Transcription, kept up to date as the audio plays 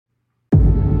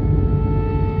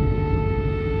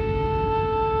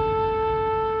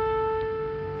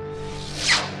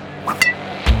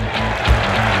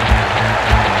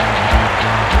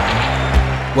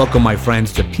Welcome, my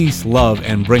friends, to Peace, Love,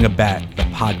 and Bring a Bat, the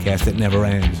podcast that never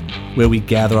ends, where we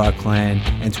gather our clan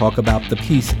and talk about the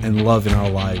peace and love in our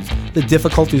lives, the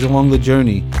difficulties along the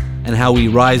journey, and how we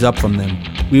rise up from them.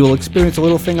 We will experience a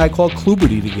little thing I call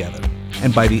Kluberty together,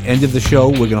 and by the end of the show,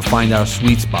 we're going to find our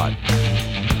sweet spot.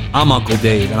 I'm Uncle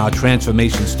Dave, and our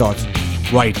transformation starts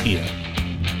right here.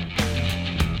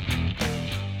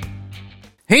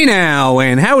 Hey now,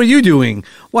 and how are you doing?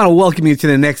 Want to welcome you to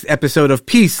the next episode of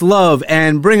Peace, Love,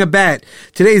 and Bring a Bat.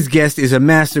 Today's guest is a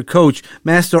master coach,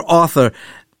 master author,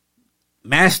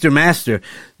 master,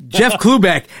 Jeff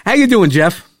Klubeck. How you doing,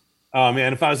 Jeff? Oh,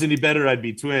 man, if I was any better, I'd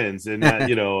be twins. And,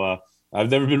 I've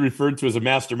never been referred to as a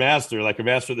master, like a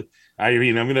master. I'm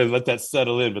going to let that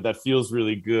settle in, but that feels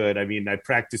really good. I mean, I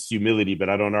practice humility, but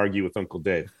I don't argue with Uncle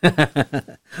Dave.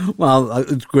 Well,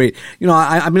 it's great. You know,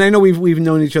 I know we've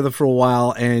known each other for a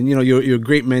while, and, you know, you're a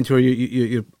great mentor.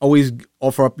 You always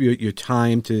offer up your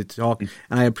time to talk, and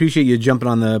I appreciate you jumping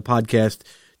on the podcast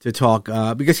to talk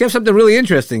because you have something really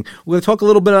interesting. We're going to talk a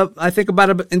little bit,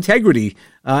 about integrity.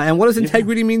 And what does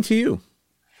integrity mean to you?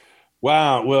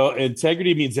 Wow. Well,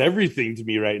 integrity means everything to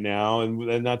me right now,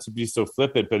 and not to be so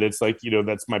flippant, but it's like,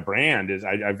 that's my brand.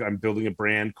 I'm building a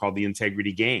brand called the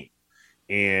Integrity Game,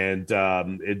 and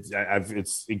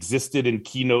it's existed in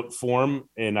keynote form,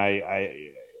 and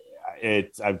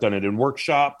I've done it in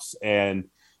workshops, and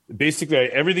basically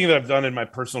everything that I've done in my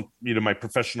personal, my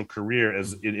professional career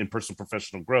as in personal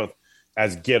professional growth.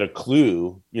 As Get a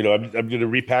Clue, I'm going to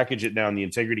repackage it now in the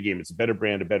Integrity Game. It's a better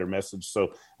brand, a better message.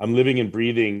 So I'm living and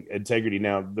breathing integrity.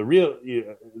 Now, the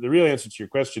real answer to your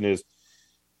question is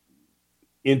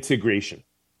integration.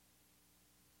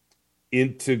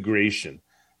 Integration.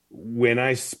 When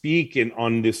I speak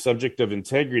on this subject of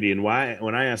integrity, and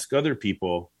when I ask other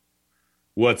people,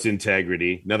 what's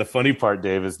integrity? Now, the funny part,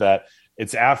 Dave, is that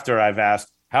it's after I've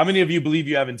asked, how many of you believe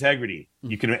you have integrity?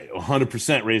 You can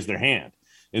 100% raise their hand.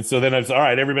 And so then I was, all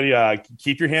right, everybody,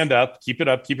 keep your hand up, keep it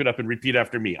up, and repeat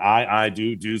after me. I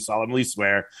do solemnly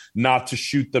swear not to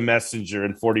shoot the messenger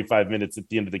in 45 minutes at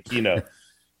the end of the keynote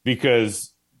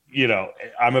because,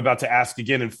 I'm about to ask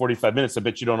again in 45 minutes. I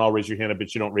bet you don't all raise your hand. I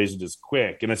bet you don't raise it as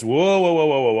quick. And I said,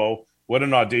 whoa. What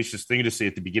an audacious thing to say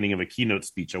at the beginning of a keynote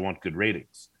speech. I want good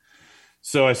ratings.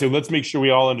 So I said, let's make sure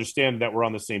we all understand that we're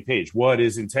on the same page. What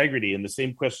is integrity? And the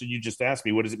same question you just asked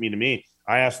me, what does it mean to me?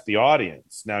 I asked the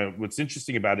audience. Now, what's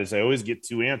interesting about it is I always get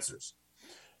two answers.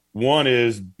 One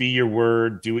is be your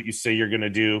word, do what you say you're going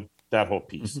to do, that whole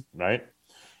piece, right?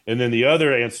 And then the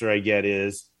other answer I get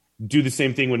is do the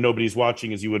same thing when nobody's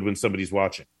watching as you would when somebody's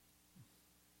watching.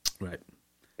 Right.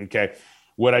 Okay.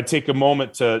 What I take a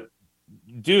moment to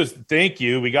do is thank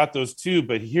you. We got those two,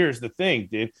 but here's the thing,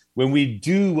 Dave. When we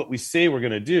do what we say we're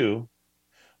going to do,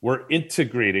 we're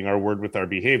integrating our word with our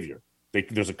behavior.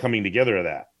 There's a coming together of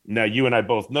that. Now, you and I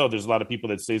both know there's a lot of people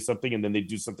that say something and then they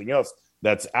do something else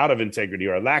that's out of integrity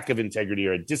or a lack of integrity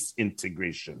or a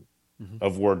disintegration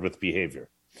of word with behavior.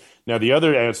 Now, the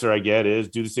other answer I get is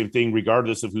do the same thing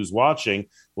regardless of who's watching.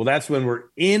 Well, that's when we're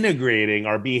integrating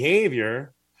our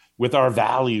behavior with our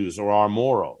values or our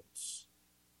morals.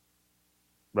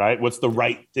 Right? What's the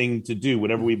right thing to do?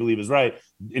 Whatever we believe is right.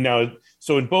 Now,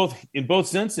 so in both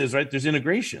senses, right, there's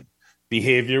integration,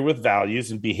 behavior with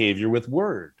values and behavior with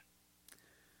word.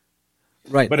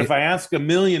 Right. But if I ask 1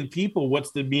 million people,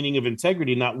 what's the meaning of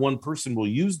integrity? Not one person will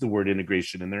use the word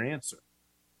integration in their answer.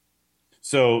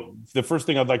 So the first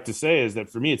thing I'd like to say is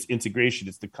that for me, it's integration.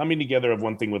 It's the coming together of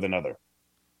one thing with another.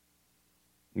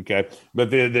 Okay. But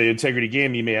the integrity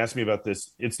game, you may ask me about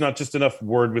this. It's not just enough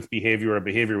word with behavior or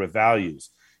behavior with values.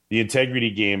 The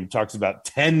integrity game talks about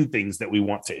 10 things that we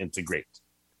want to integrate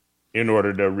in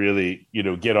order to really,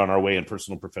 get on our way in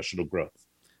personal and professional growth.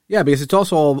 Yeah, because it's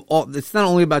also it's not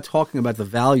only about talking about the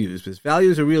values, because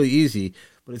values are really easy,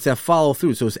 but it's that follow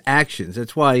through. So it's actions.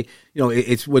 That's why,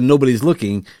 it's when nobody's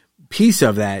looking, piece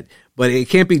of that, but it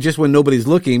can't be just when nobody's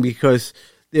looking because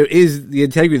there is the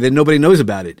integrity that nobody knows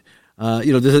about it.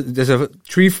 Does a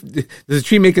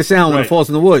tree make a sound when it falls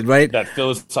in the wood, right? That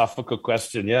philosophical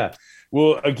question, yeah.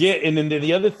 Well, again, and then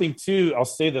the other thing too, I'll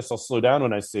say this, I'll slow down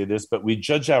when I say this, but we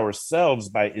judge ourselves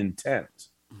by intent.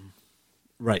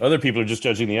 Right. Other people are just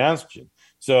judging the action.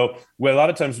 So a lot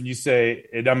of times when you say,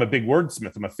 and I'm a big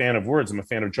wordsmith, I'm a fan of words, I'm a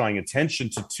fan of drawing attention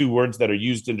to two words that are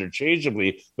used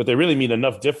interchangeably, but they really mean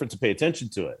enough different to pay attention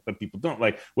to it. But people don't.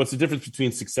 Like, what's the difference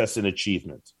between success and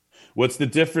achievement? What's the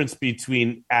difference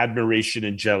between admiration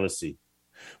and jealousy?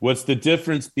 What's the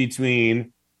difference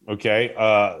between,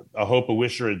 a hope, a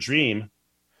wish, or a dream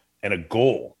and a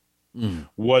goal?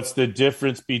 What's the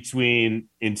difference between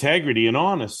integrity and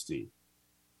honesty?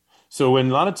 So when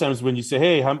a lot of times when you say,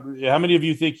 hey, how many of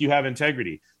you think you have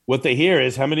integrity? what they hear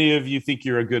is, how many of you think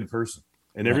you're a good person?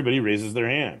 And everybody raises their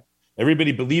hand.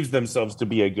 Everybody believes themselves to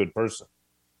be a good person.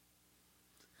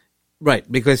 Right,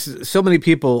 because so many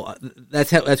people,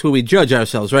 that's where we judge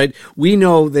ourselves, right? We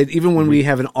know that even when we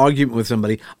have an argument with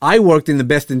somebody, I worked in the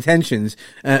best intentions,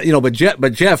 but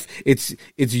Jeff, it's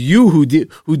you who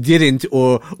didn't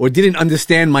or didn't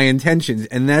understand my intentions,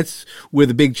 and that's where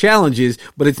the big challenge is.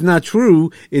 But it's not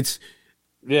true. It's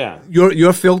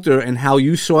your filter and how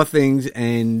you saw things,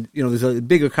 and there's a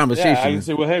bigger conversation. Yeah, I can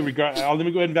say, well, hey, let me go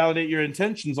ahead and validate your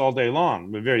intentions all day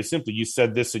long. But very simply, you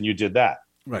said this and you did that.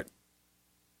 Right.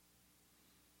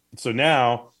 So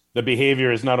now the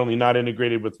behavior is not only not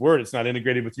integrated with word, it's not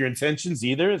integrated with your intentions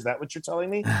either. Is that what you're telling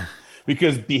me?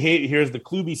 Because here's the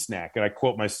Kluge snack, and I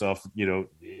quote myself,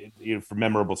 for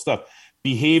memorable stuff.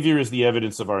 Behavior is the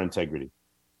evidence of our integrity.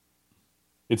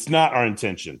 It's not our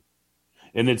intention,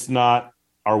 and it's not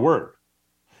our word.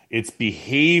 It's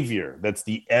behavior that's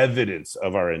the evidence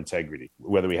of our integrity,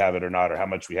 whether we have it or not, or how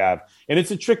much we have. And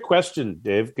it's a trick question,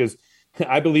 Dave, because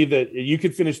I believe that you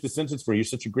could finish the sentence for you. You're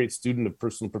such a great student of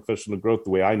personal and professional growth, the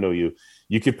way I know you.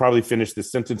 You could probably finish this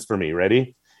sentence for me.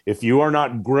 Ready? If you are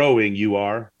not growing, you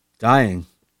are dying.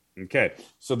 Okay.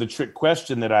 So the trick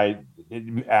question that I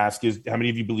ask is, how many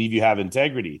of you believe you have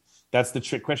integrity? That's the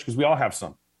trick question, because we all have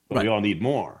some, but we all need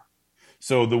more.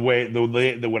 So the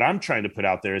what I'm trying to put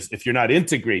out there is, if you're not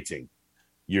integrating,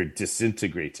 you're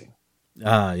disintegrating.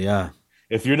 Yeah.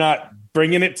 If you're not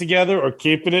bringing it together or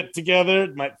keeping it together,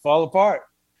 it might fall apart.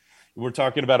 We're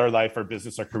talking about our life, our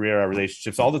business, our career, our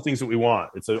relationships, all the things that we want.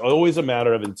 It's always a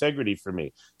matter of integrity for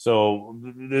me. So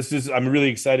I'm really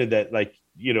excited that,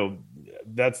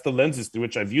 that's the lenses through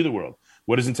which I view the world.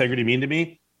 What does integrity mean to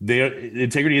me?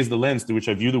 Integrity is the lens through which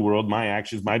I view the world, my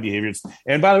actions, my behaviors.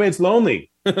 And by the way, it's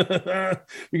lonely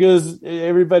because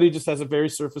everybody just has a very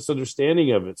surface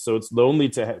understanding of it. So it's lonely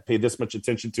to pay this much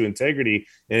attention to integrity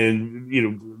and,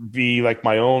 be like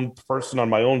my own person on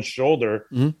my own shoulder,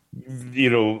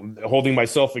 holding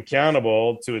myself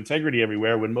accountable to integrity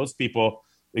everywhere, when most people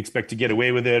expect to get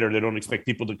away with it, or they don't expect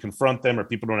people to confront them, or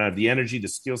people don't have the energy, the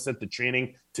skill set, the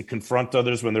training to confront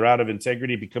others when they're out of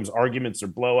integrity. It becomes arguments or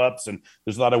blow-ups. And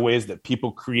there's a lot of ways that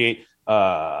people create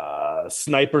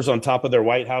snipers on top of their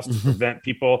White House to prevent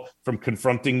people from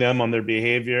confronting them on their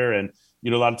behavior. And, a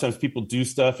lot of times people do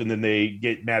stuff and then they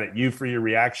get mad at you for your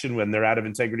reaction when they're out of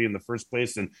integrity in the first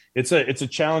place. And it's a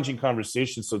challenging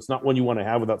conversation. So it's not one you want to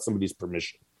have without somebody's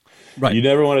permission. Right. You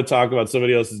never want to talk about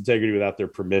somebody else's integrity without their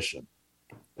permission.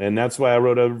 And that's why I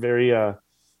wrote a very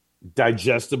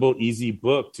digestible, easy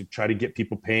book to try to get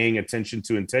people paying attention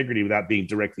to integrity without being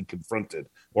directly confronted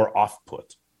or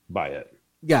off-put by it.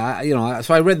 Yeah,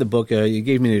 so I read the book. You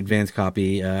gave me an advance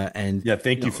copy, and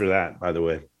thank you for that, by the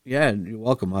way. Yeah, you're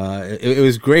welcome. It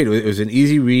was great. It was an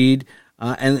easy read,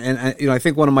 and I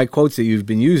think one of my quotes that you've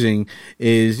been using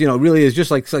is, really is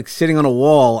just like sitting on a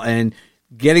wall and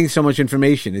getting so much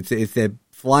information. It's that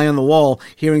fly on the wall,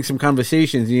 hearing some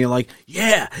conversations, and you're like,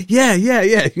 yeah.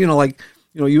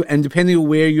 And depending on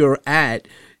where you're at,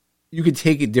 you could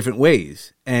take it different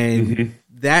ways, and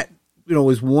that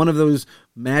was one of those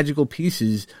magical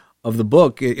pieces of the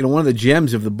book. One of the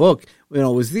gems of the book,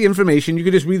 was the information. You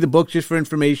could just read the book just for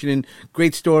information and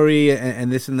great story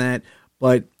and this and that.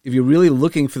 But if you're really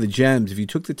looking for the gems, if you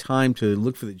took the time to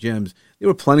look for the gems, there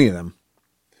were plenty of them.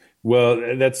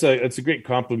 Well, that's a great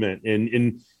compliment.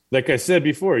 And like I said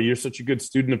before, you're such a good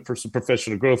student of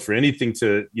professional growth. For anything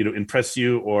to, impress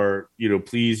you or,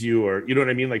 please you, or, you know what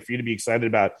I mean? Like, for you to be excited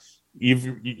about,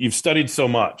 you've studied so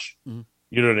much,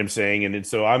 you know what I'm saying? And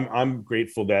so I'm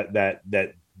grateful that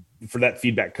for that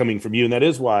feedback coming from you. And that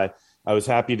is why I was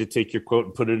happy to take your quote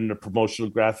and put it in a promotional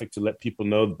graphic to let people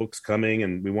know the book's coming.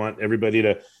 And we want everybody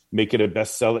to make it a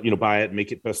bestseller, buy it,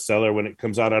 make it bestseller when it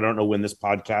comes out. I don't know when this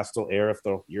podcast will air, if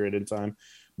they'll hear it in time,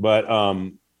 but,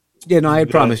 I had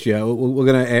promised you we're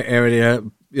going to air it.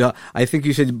 I think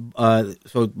you said,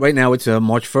 so right now it's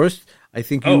March 1st. I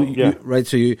think you right.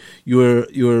 So you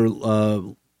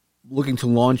were looking to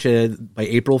launch it by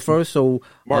April 1st. So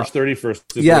March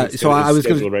 31st. So I was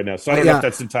going to right now. So I don't know if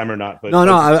that's in time or not. But no.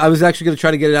 I was actually going to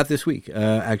try to get it out this week.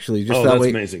 Actually, just that that's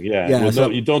way. Amazing. Yeah.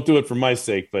 Well, you don't do it for my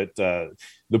sake, but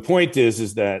the point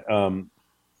is that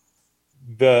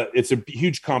it's a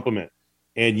huge compliment,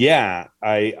 and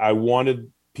I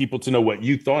wanted people to know what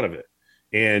you thought of it.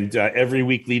 And every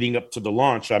week leading up to the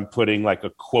launch, I'm putting like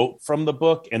a quote from the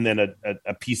book and then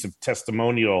a piece of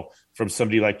testimonial from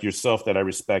somebody like yourself that I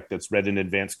respect that's read an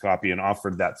advanced copy and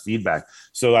offered that feedback.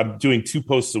 So I'm doing 2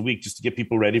 posts a week just to get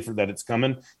people ready for that it's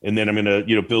coming. And then I'm going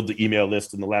to, build the email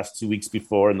list in the last 2 weeks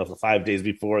before and the 5 days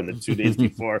before and the 2 days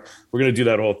before. We're going to do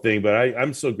that whole thing. But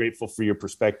I'm so grateful for your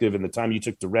perspective and the time you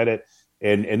took to read it.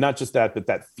 And not just that, but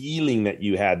that feeling that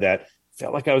you had that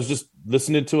felt like I was just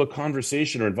listening to a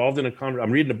conversation or involved in a conversation.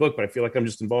 I'm reading a book, but I feel like I'm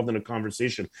just involved in a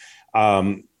conversation.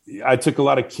 I took a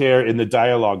lot of care in the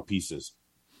dialogue pieces.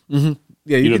 Mm-hmm.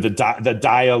 Yeah, the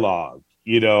dialogue.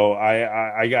 I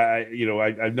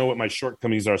know what my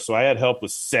shortcomings are, so I had help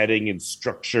with setting and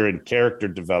structure and character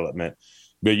development.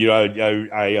 But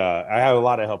I have a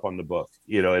lot of help on the book,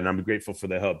 and I'm grateful for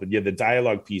the help. But the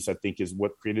dialogue piece I think is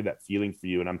what created that feeling for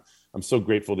you, and I'm so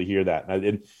grateful to hear that.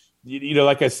 And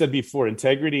like I said before,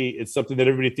 integrity, it's something that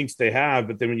everybody thinks they have,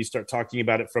 but then when you start talking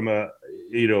about it from a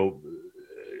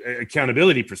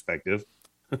accountability perspective,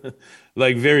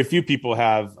 like very few people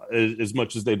have as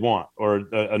much as they'd want or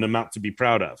an amount to be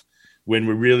proud of when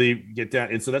we really get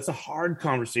down. And so that's a hard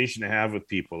conversation to have with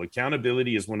people.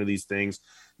 Accountability is one of these things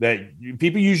that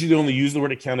people usually only use the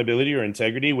word accountability or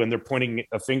integrity when they're pointing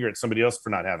a finger at somebody else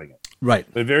for not having it. Right.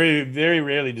 But very, very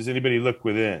rarely does anybody look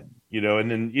within,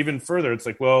 and then even further, it's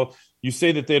like, well, you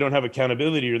say that they don't have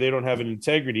accountability or they don't have an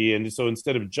integrity. And so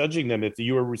instead of judging them, if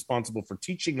you were responsible for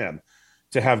teaching them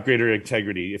to have greater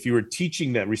integrity, if you were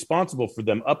teaching them, responsible for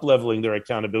them up-leveling their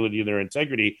accountability and their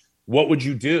integrity, what would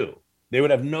you do? They would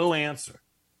have no answer.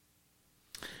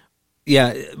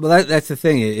 Yeah, well, that's the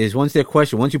thing is once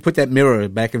you put that mirror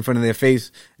back in front of their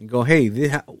face and go, hey,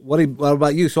 what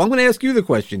about you? So I'm going to ask you the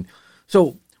question.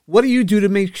 So what do you do to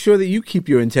make sure that you keep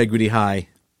your integrity high?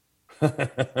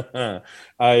 Well,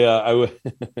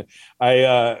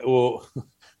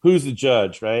 who's the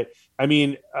judge, right? I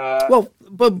mean,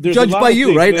 but judged by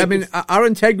you, right? I mean, our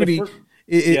integrity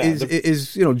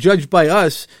is judged by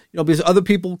us, because other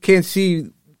people can't see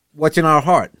what's in our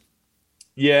heart.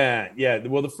 Yeah.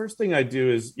 Well, the first thing I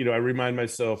do is, I remind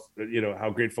myself,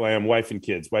 how grateful I am. Wife and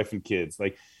kids.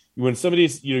 Like when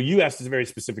somebody's, you asked a very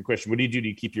specific question. What do you do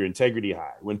to keep your integrity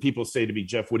high? When people say to me,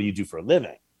 Jeff, what do you do for a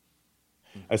living?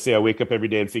 I say I wake up every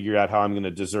day and figure out how I'm going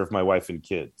to deserve my wife and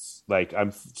kids. Like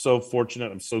I'm so fortunate.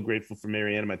 I'm so grateful for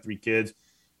Marianne and my 3 kids.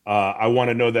 I want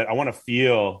to know that I want to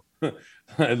feel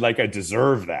like I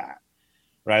deserve that.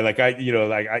 Right. Like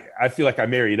I feel like I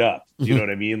married up. You know what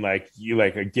I mean? Like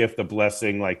a gift, a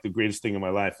blessing, like the greatest thing in my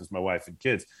life is my wife and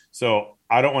kids. So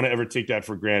I don't want to ever take that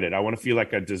for granted. I want to feel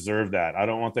like I deserve that. I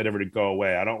don't want that ever to go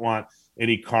away. I don't want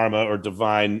any karma or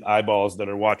divine eyeballs that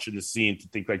are watching the scene to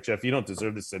think like, Jeff, you don't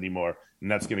deserve this anymore.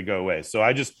 And that's going to go away. So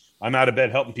I'm out of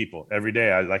bed helping people every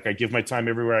day. I give my time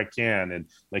everywhere I can. And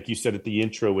like you said at the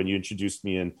intro, when you introduced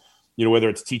me and, whether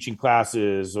it's teaching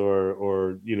classes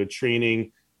or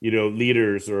training,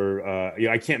 leaders or,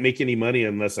 I can't make any money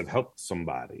unless I've helped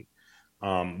somebody.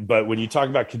 But when you talk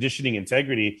about conditioning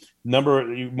integrity,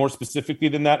 more specifically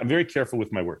than that, I'm very careful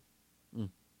with my word.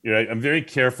 I'm very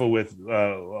careful with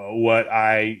what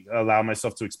I allow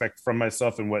myself to expect from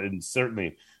myself and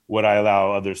certainly what I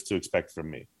allow others to expect from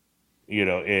me,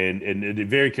 and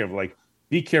very careful, like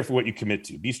be careful what you commit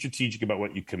to, be strategic about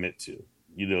what you commit to,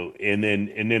 and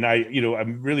then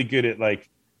I'm really good at like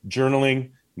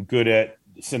journaling, good at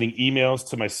sending emails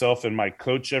to myself and my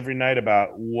coach every night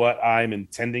about what I'm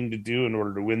intending to do in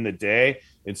order to win the day.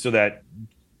 And so that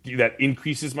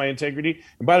increases my integrity.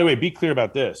 And by the way, be clear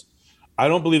about this. I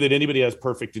don't believe that anybody has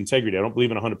perfect integrity. I don't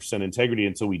believe in 100% integrity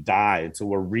until we die, until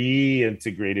we're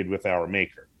reintegrated with our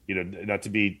maker, not to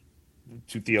be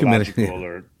too theological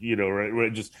or, or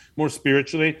just more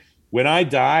spiritually. When I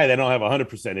die, then I'll have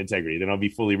 100% integrity. Then I'll be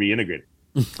fully reintegrated.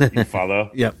 You follow?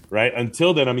 Yep. Right.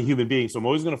 Until then, I'm a human being. So I'm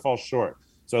always going to fall short.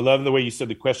 So I love the way you said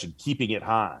the question, keeping it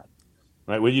high.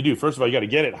 Right. What do you do? First of all, you got to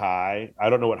get it high. I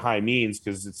don't know what high means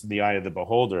because it's in the eye of the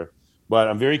beholder. But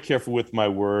I'm very careful with my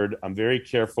word. I'm very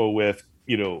careful with,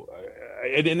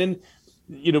 and then,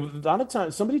 a lot of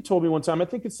times, somebody told me one time, I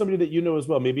think it's somebody that you know as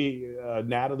well, maybe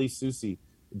Natalie Susie.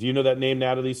 Do you know that name,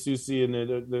 Natalie Susie? And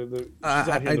she's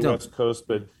out here on the West Coast,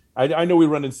 but I know we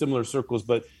run in similar circles,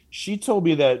 but she told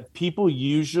me that people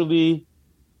usually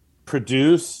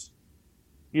produce,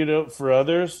 for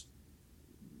others,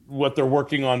 what they're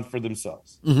working on for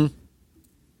themselves. Mm-hmm.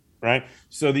 Right.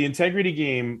 So the integrity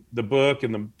game, the book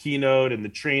and the keynote and the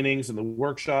trainings and the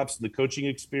workshops and the coaching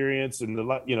experience and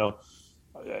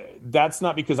that's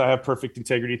not because I have perfect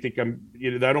integrity.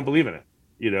 I don't believe in it.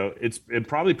 It's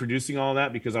probably producing all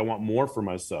that because I want more for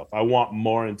myself. I want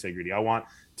more integrity. I want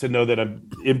to know that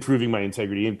I'm improving my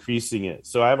integrity, increasing it.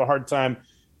 So I have a hard time,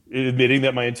 admitting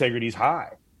that my integrity is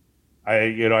high. I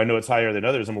know it's higher than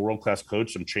others. I'm a world-class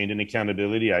coach. I'm trained in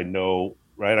accountability. I know,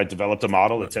 right? I developed a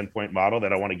model, a 10-point model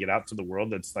that I want to get out to the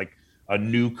world. That's like a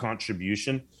new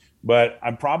contribution, but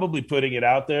I'm probably putting it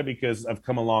out there because I've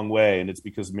come a long way. And it's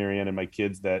because of Marianne and my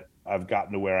kids that I've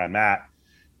gotten to where I'm at.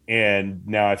 And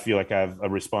now I feel like I have a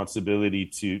responsibility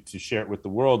to share it with the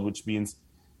world, which means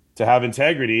to have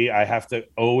integrity, I have to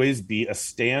always be a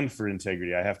stand for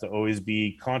integrity. I have to always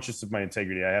be conscious of my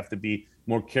integrity. I have to be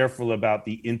more careful about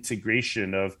the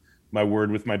integration of my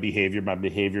word with my behavior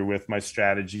with my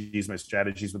strategies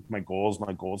with my goals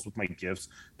with my gifts,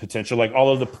 potential, like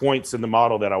all of the points in the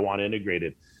model that I want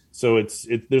integrated. So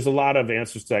there's a lot of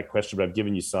answers to that question, but I've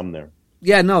given you some there.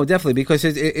 Yeah, no, definitely, because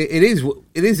it is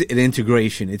an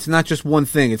integration. It's not just one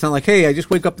thing. It's not like, hey, I just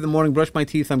wake up in the morning, brush my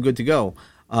teeth, I'm good to go.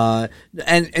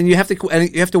 And you have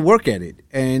to work at it.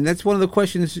 And that's one of the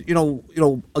questions,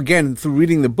 again, through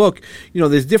reading the book,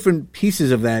 there's different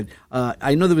pieces of that.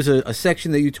 I know there was a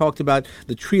section that you talked about,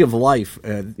 the tree of life,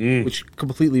 which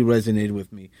completely resonated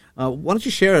with me. Why don't you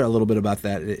share a little bit about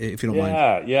that, if you don't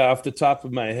mind? Yeah, off the top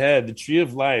of my head, the tree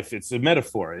of life, it's a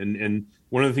metaphor. And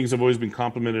one of the things I've always been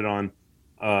complimented on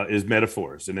is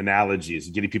metaphors and analogies,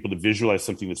 getting people to visualize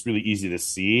something that's really easy to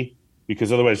see,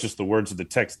 because otherwise just the words of the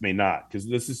text may not. Because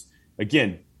this is,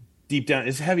 again, deep down,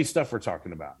 it's heavy stuff we're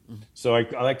talking about. Mm-hmm. So I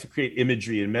like to create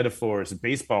imagery and metaphors. And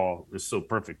baseball is so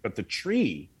perfect. But the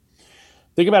tree,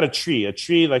 think about a tree,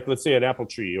 like let's say an apple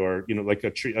tree, or, like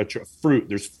a fruit.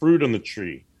 There's fruit on the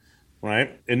tree,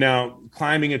 right? And now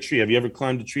climbing a tree. Have you ever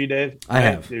climbed a tree, Dave? I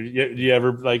have. Do you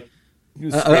ever like...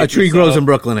 A tree grows in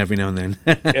Brooklyn every now and then.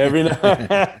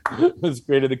 It's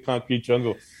great in the concrete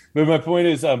jungle. But my point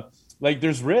is,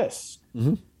 there's risk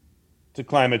to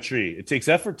climb a tree. It takes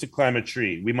effort to climb a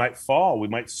tree. We might fall. We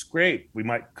might scrape. We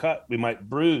might cut. We might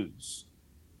bruise.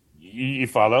 You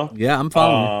follow? Yeah, I'm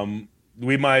following.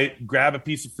 We might grab a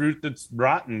piece of fruit that's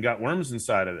rotten, got worms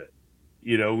inside of it.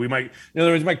 We might, in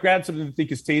other words, might grab something that we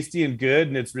think is tasty and good,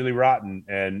 and it's really rotten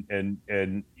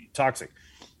and toxic.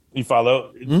 You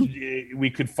follow? Mm-hmm. We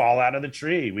could fall out of the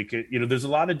tree. We could, there's a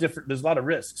lot of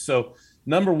risks. So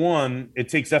number one, it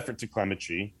takes effort to climb a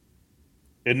tree.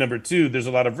 And number two, there's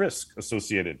a lot of risk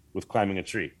associated with climbing a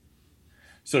tree.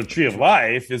 So tree of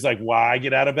life is like, why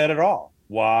get out of bed at all?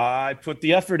 Why put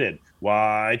the effort in?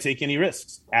 Why take any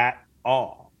risks at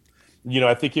all?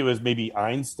 I think it was maybe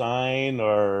Einstein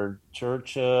or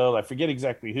Churchill. I forget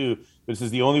exactly who, but it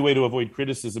says the only way to avoid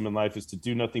criticism in life is to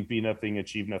do nothing, be nothing,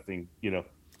 achieve nothing,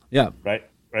 Yeah. Right.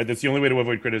 That's the only way to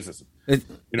avoid criticism. It's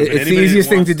the easiest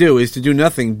thing to do is to do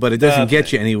nothing, but it doesn't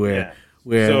get you anywhere.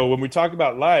 Yeah. So when we talk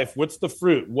about life, what's the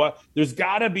fruit? There's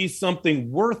got to be something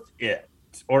worth it,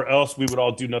 or else we would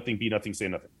all do nothing, be nothing, say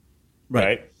nothing.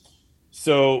 Right.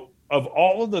 So of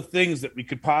all of the things that we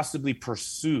could possibly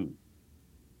pursue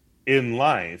in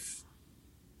life,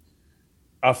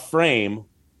 a frame,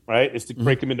 right, is to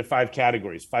break them into 5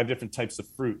 categories, 5 different types of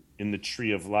fruit in the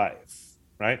tree of life.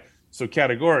 Right. So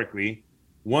categorically,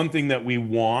 one thing that we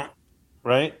want,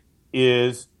 right,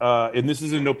 is, and this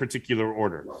is in no particular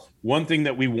order, one thing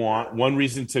that we want, one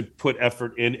reason to put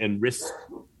effort in and risk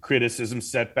criticism,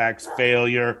 setbacks,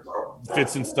 failure,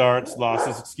 fits and starts,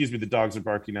 losses. Excuse me, the dogs are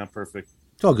barking now. Perfect.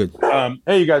 It's all good.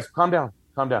 Hey, you guys, calm down.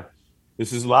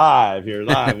 This is live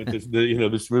with this, the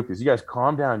Roopies. You guys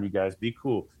calm down, you guys. Be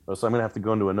cool. Or else I'm going to have to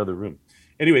go into another room.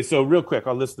 Anyway, so real quick,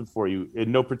 I'll list them for you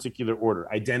in no particular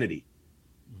order. Identity.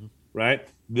 Right?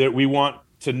 That we want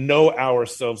to know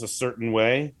ourselves a certain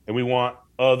way, and we want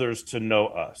others to know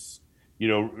us.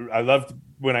 I loved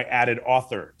when I added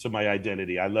author to my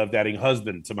identity. I loved adding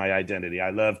husband to my identity.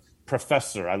 I love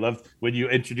professor. I loved when you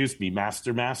introduced me,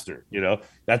 master.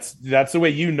 That's the way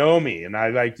you know me, and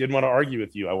I didn't want to argue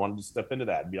with you. I wanted to step into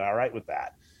that and be all right with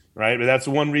that. Right? But that's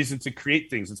one reason to create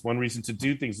things. It's one reason to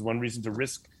do things. It's one reason to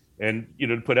risk and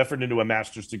to put effort into a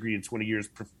master's degree in 20 years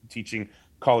teaching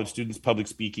college students public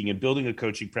speaking and building a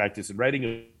coaching practice and writing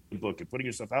a book and putting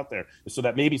yourself out there so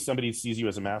that maybe somebody sees you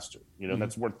as a master.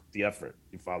 That's worth the effort.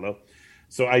 You follow?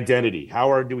 So identity.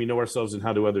 How do we know ourselves, and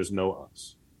how do others know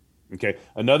us? Okay.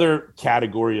 Another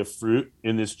category of fruit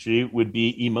in this tree would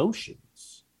be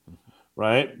emotions.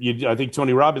 Right? I think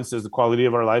Tony Robbins says the quality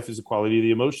of our life is the quality of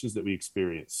the emotions that we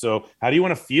experience. So how do you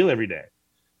want to feel every day?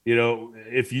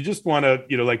 If you just want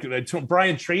to, like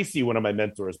Brian Tracy, one of my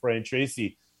mentors, Brian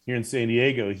Tracy here in San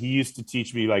Diego, he used to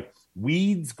teach me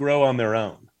weeds grow on their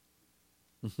own.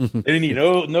 They didn't need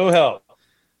no help.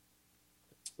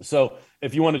 So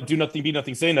if you want to do nothing, be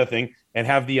nothing, say nothing, and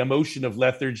have the emotion of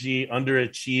lethargy,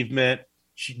 underachievement,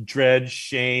 dread,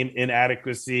 shame,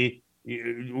 inadequacy,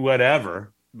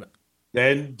 whatever,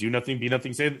 then do nothing, be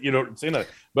nothing, say nothing.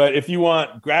 But if you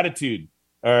want gratitude,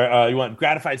 or you want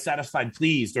gratified, satisfied,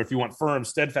 pleased, or if you want firm,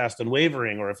 steadfast,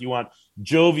 unwavering, or if you want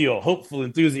jovial, hopeful,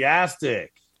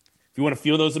 enthusiastic, if you want to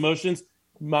feel those emotions,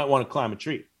 you might want to climb a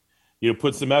tree.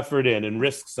 Put some effort in and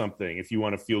risk something if you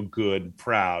want to feel good, and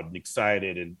proud, and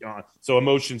excited. And so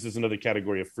emotions is another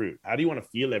category of fruit. How do you want to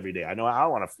feel every day? I know how I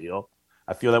want to feel.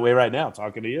 I feel that way right now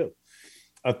talking to you.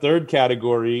 A third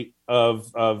category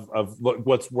of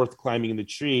what's worth climbing in the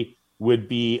tree would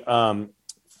be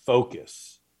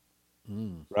focus,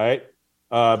 right?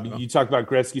 You talk about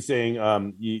Gretzky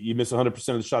saying you miss 100%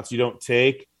 of the shots you don't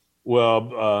take.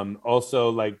 Well,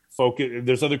 also like focus.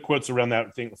 There's other quotes around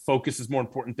that thing. Focus is more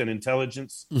important than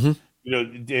intelligence.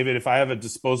 Mm-hmm. David, if I have a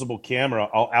disposable camera,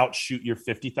 I'll outshoot your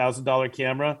 $50,000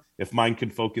 camera if mine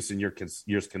can focus and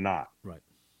yours cannot. Right.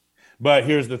 But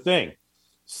here's the thing.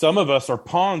 Some of us are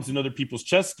pawns in other people's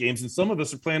chess games, and some of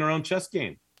us are playing our own chess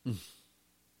game.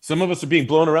 Some of us are being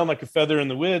blown around like a feather in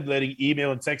the wind, letting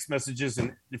email and text messages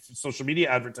and social media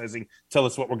advertising tell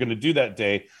us what we're going to do that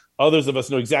day. Others of us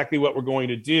know exactly what we're going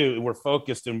to do, and we're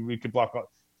focused, and we could block.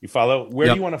 You follow? Where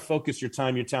do you want to focus your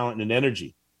time, your talent, and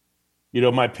energy?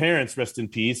 My parents, rest in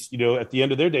peace. At the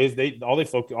end of their days, all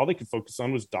they could focus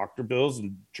on was doctor bills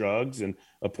and drugs and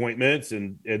appointments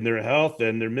and their health,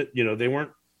 and they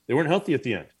weren't healthy at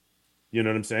the end. You know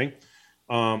what I'm saying?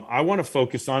 I want to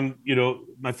focus on,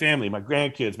 my family, my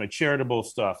grandkids, my charitable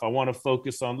stuff. I want to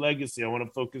focus on legacy. What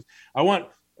do I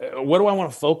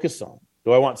want to focus on?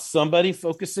 Do I want somebody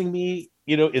focusing me,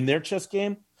 in their chess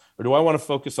game? Or do I want to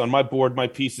focus on my board, my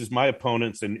pieces, my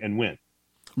opponents and win?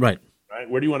 Right.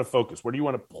 Where do you want to focus? Where do you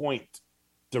want to point,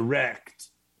 direct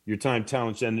your time,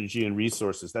 talents, energy, and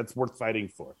resources? That's worth fighting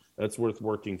for. That's worth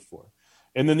working for.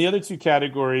 And then the other two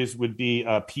categories would be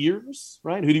peers,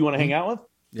 right? Who do you want to hang out with?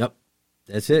 Yep.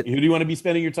 That's it. Who do you want to be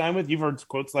spending your time with? You've heard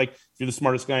quotes like, if you're the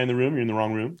smartest guy in the room, you're in the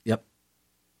wrong room. Yep.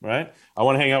 Right? I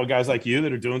want to hang out with guys like you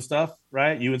that are doing stuff,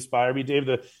 right? You inspire me, Dave.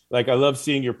 I love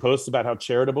seeing your posts about how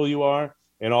charitable you are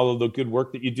and all of the good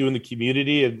work that you do in the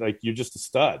community. And you're just a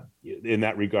stud in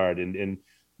that regard. And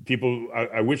people,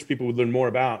 I wish people would learn more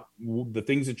about the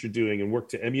things that you're doing and work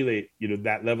to emulate,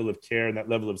 that level of care and that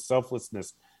level of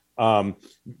selflessness. So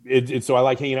I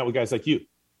like hanging out with guys like you.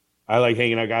 I like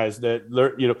hanging out guys that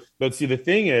learn, but see, the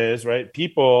thing is, right?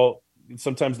 People,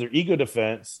 sometimes their ego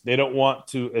defense, they don't want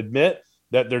to admit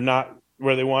that they're not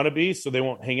where they want to be. So they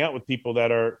won't hang out with people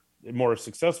that are more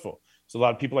successful. So a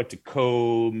lot of people like to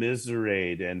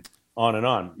commiserate and on and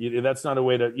on. That's not a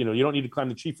way to, you don't need to climb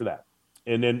the tree for that.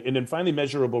 And then finally,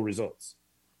 measurable results.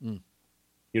 How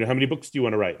many books do you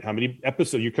want to write? How many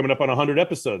episodes? You're coming up on 100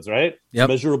 episodes, right? Yep.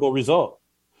 Measurable result.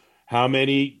 How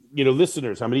many,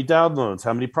 listeners? How many downloads?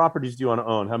 How many properties do you want to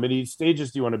own? How many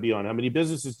stages do you want to be on? How many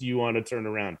businesses do you want to turn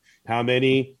around? How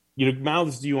many,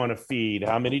 mouths do you want to feed?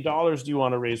 How many dollars do you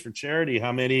want to raise for charity?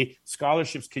 How many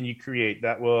scholarships can you create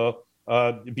that will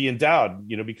be endowed?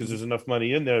 Because there's enough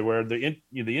money in there where the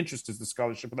interest is the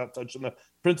scholarship without touching the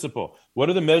principal. What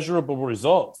are the measurable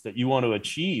results that you want to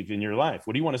achieve in your life?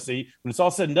 What do you want to say when it's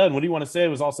all said and done? What do you want to say it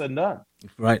was all said and done?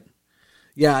 Right.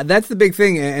 Yeah, that's the big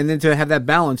thing. And then to have that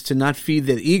balance, to not feed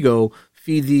the ego,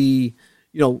 feed the,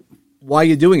 why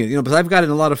you're doing it. Because I've gotten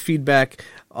a lot of feedback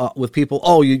with people,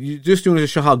 you're just doing it to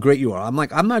show how great you are. I'm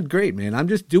like, I'm not great, man. I'm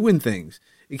just doing things.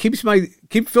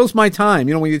 It fills my time.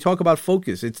 When you talk about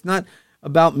focus, it's not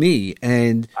about me.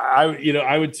 And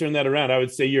I would turn that around. I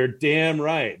would say you're damn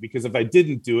right, because if I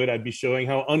didn't do it, I'd be showing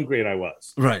how ungreat I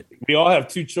was. Right. We all have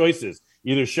two choices.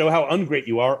 Either show how ungreat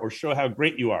you are or show how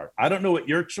great you are. I don't know what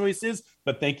your choice is,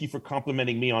 but thank you for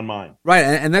complimenting me on mine. Right,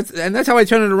 and that's how I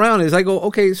turn it around. Is I go,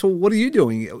 okay, so what are you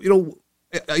doing?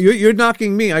 You're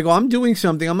knocking me. I go, I'm doing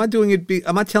something. I'm not doing it.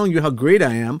 I'm not telling you how great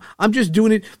I am. I'm just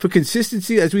doing it for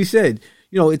consistency, as we said.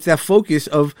 It's that focus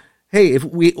of, hey, if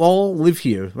we all live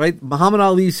here, right? Muhammad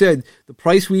Ali said, the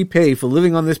price we pay for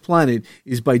living on this planet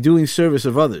is by doing service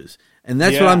of others, and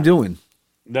that's what I'm doing.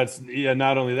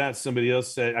 Not only that, somebody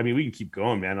else said, we can keep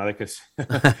going, man. Like I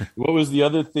said, what was the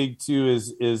other thing too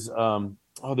is there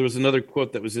was another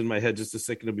quote that was in my head just a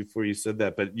second before you said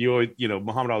that, but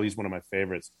Muhammad Ali is one of my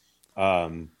favorites.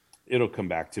 It'll come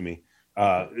back to me.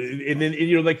 And then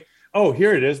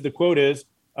here it is. The quote is,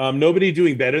 nobody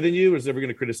doing better than you is ever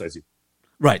going to criticize you.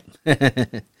 Right. They're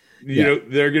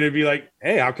going to be like,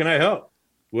 hey, how can I help?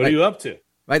 What are you up to?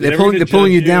 Right, they're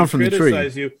pulling you down from the tree.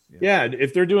 You. Yeah,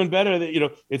 if they're doing better,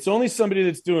 it's only somebody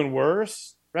that's doing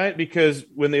worse, right? Because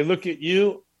when they look at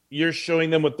you, you're showing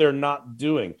them what they're not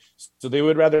doing. So they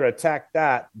would rather attack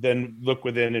that than look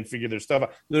within and figure their stuff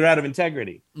out. They're out of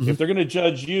integrity. Mm-hmm. If they're going to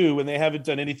judge you when they haven't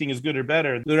done anything as good or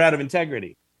better, they're out of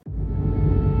integrity.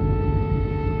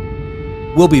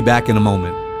 We'll be back in a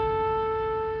moment.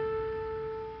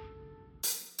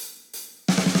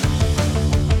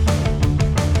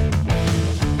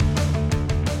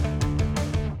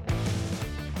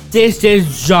 This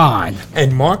is John.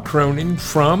 And Mark Cronin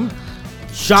from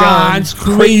John's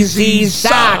Crazy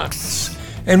Socks.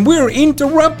 And we're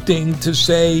interrupting to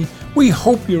say we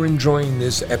hope you're enjoying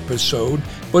this episode,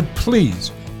 but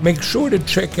please make sure to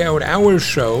check out our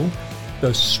show,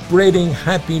 the Spreading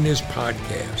Happiness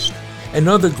Podcast,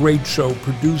 another great show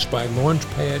produced by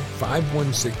Launchpad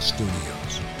 516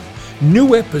 Studios.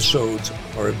 New episodes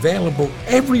are available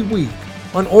every week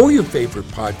on all your favorite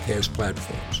podcast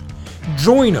platforms.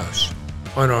 Join us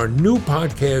on our new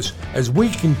podcast as we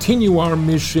continue our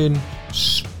mission,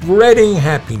 spreading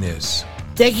happiness.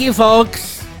 Thank you,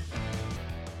 folks.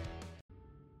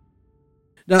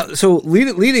 Now, so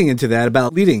leading into that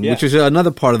about leading, which is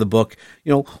another part of the book,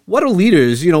 what are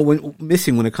leaders,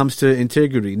 missing when it comes to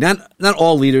integrity? Not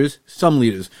all leaders, some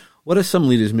leaders. What are some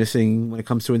leaders missing when it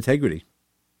comes to integrity?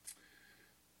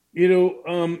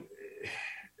 There's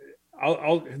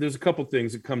a couple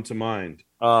things that come to mind.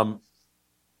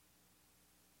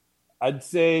 I'd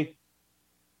say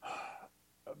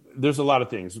there's a lot of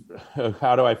things.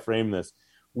 How do I frame this?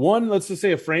 One, let's just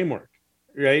say a framework,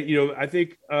 right? I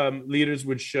think leaders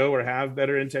would show or have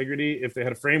better integrity if they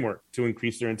had a framework to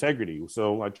increase their integrity.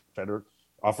 So I try to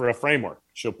offer a framework,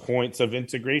 show points of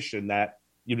integration that,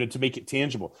 to make it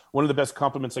tangible. One of the best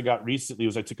compliments I got recently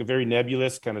was I took a very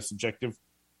nebulous kind of subjective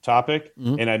topic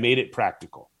and I made it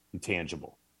practical and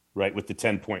tangible, right? With the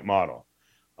 10-point model.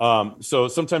 So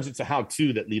sometimes it's a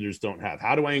how-to that leaders don't have.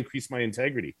 How do I increase my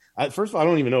integrity? First of all, I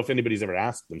don't even know if anybody's ever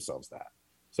asked themselves that.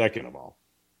 Second of all,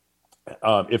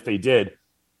 if they did,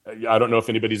 I don't know if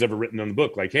anybody's ever written on the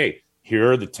book, like, hey,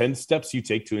 here are the 10 steps you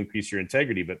take to increase your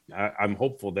integrity. But I'm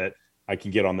hopeful that I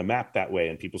can get on the map that way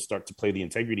and people start to play the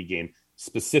integrity game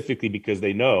specifically because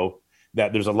they know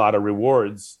that there's a lot of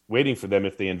rewards waiting for them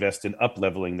if they invest in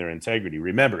up-leveling their integrity.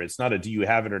 Remember, it's not a do you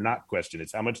have it or not question.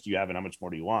 It's how much do you have and how much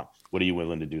more do you want? What are you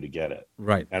willing to do to get it?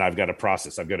 Right. And I've got a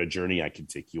process. I've got a journey I can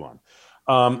take you on.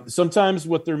 Sometimes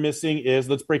what they're missing is,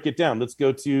 let's break it down. Let's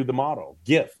go to the model.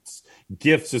 Gifts.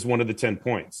 Gifts is one of the 10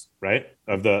 points, right,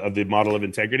 of the model of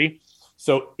integrity.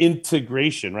 So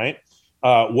integration, right?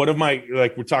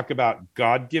 We're talking about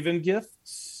God-given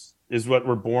gifts is what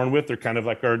we're born with. They're kind of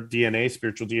like our DNA,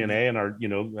 spiritual DNA, and our,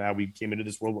 how we came into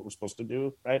this world, what we're supposed to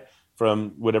do, right? From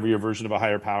whatever your version of a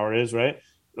higher power is, right?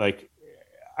 Like,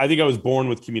 I think I was born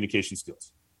with communication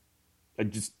skills.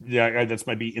 That's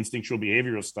my instinctual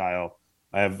behavioral style.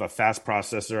 I have a fast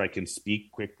processor. I can speak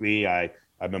quickly. I'm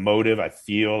emotive. I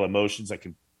feel emotions. I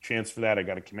can transfer that. I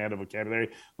got a command of vocabulary.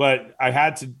 But I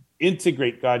had to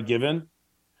integrate God-given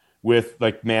with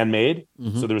like man-made.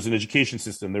 So there was an education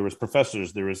system. There was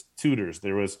professors. There was tutors.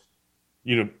 There was,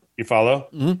 you follow?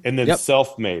 And then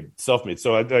self-made. So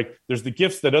there's the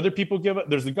gifts that other people give.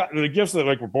 There's the gifts that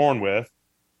we're born with,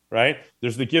 right?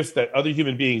 There's the gifts that other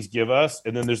human beings give us.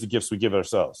 And then there's the gifts we give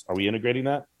ourselves. Are we integrating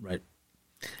that?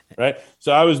 Right.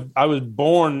 So I was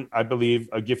born, I believe,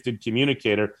 a gifted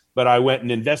communicator, but I went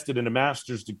and invested in a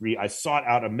master's degree. I sought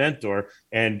out a mentor,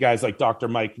 and guys like Dr.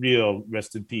 Mike Reel,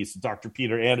 rest in peace, Dr.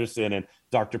 Peter Anderson, and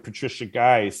Dr. Patricia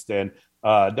Geist, and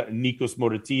Nikos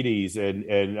Moritidis,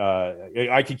 and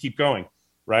I could keep going.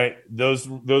 Right. Those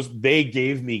they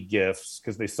gave me gifts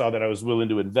because they saw that I was willing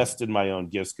to invest in my own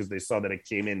gifts because they saw that I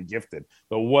came in gifted.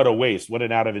 But what a waste. What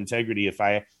an out of integrity if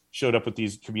I showed up with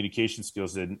these communication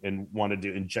skills and wanted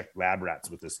to inject lab rats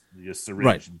with this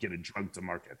syringe and get a drug to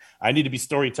market. I need to be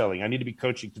storytelling. I need to be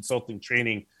coaching, consulting,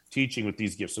 training, teaching with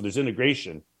these gifts. So there's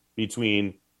integration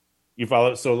between, you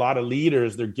follow. So a lot of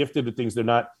leaders, they're gifted with things they're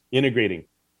not integrating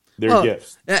their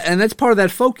gifts. And that's part of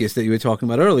that focus that you were talking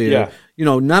about earlier.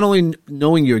 Yeah. Not only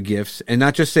knowing your gifts and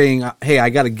not just saying, hey, I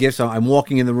got a gift, so I'm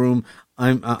walking in the room,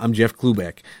 I'm Jeff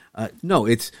Klubeck. No,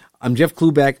 it's I'm Jeff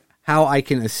Klubeck, how I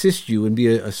can assist you and be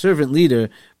a servant leader,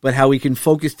 but how we can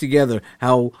focus together,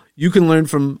 how you can learn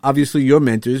from, obviously, your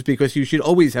mentors, because you should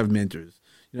always have mentors.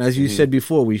 As you said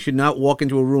before, we should not walk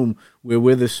into a room where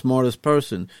we're the smartest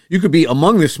person. You could be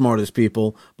among the smartest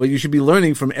people, but you should be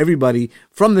learning from everybody,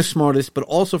 from the smartest, but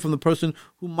also from the person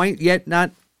who might yet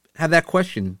not have that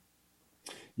question.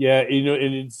 Yeah,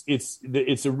 and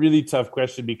it's a really tough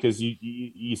question because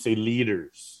you say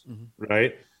leaders,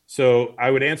 right? So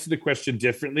I would answer the question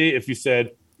differently if you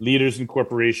said leaders in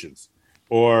corporations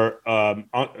or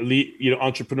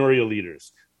entrepreneurial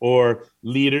leaders. Or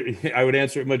I would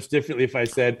answer it much differently if I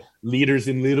said leaders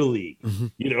in Little League,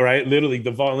 right? Little League, the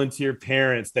volunteer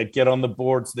parents that get on the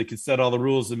board so they can set all the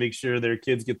rules and make sure their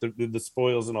kids get the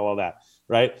spoils and all of that,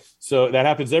 right? So that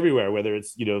happens everywhere, whether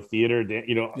it's, theater,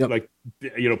 like,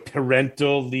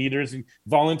 parental leaders and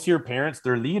volunteer parents,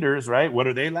 they're leaders, right? What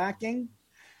are they lacking?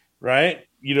 Right.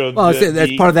 Well,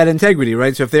 that's part of that integrity,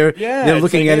 right? So if they're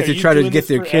looking at it to try to get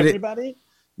their kid. Everybody?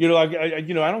 I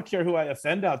don't care who I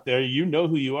offend out there. You know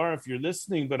who you are if you're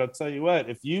listening, but I'll tell you what,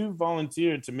 if you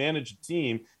volunteer to manage a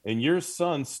team and your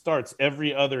son starts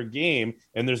every other game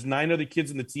and there's 9 other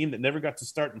kids in the team that never got to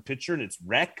start in pitcher and it's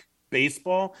rec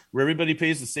baseball where everybody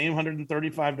pays the same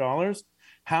 $135,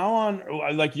 how on,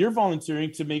 like, you're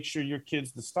volunteering to make sure your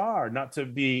kid's the star, not to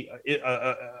be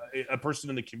a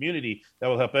person in the community that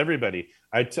will help everybody.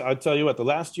 I'll tell you what, the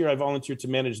last year I volunteered to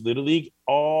manage Little League,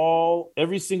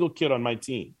 every single kid on my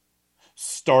team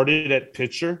started at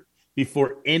pitcher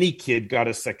before any kid got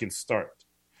a second start.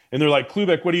 And they're like,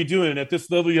 Klubeck, what are you doing? At this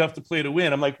level, you have to play to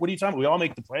win. I'm like, what are you talking about? We all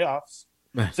make the playoffs.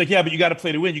 It's like, yeah, but you got to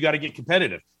play to win. You got to get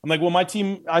competitive. I'm like, well, my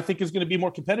team, I think, is going to be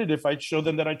more competitive if I show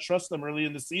them that I trust them early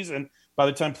in the season. By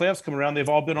the time playoffs come around, they've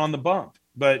all been on the bump.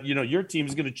 But, your team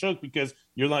is going to choke because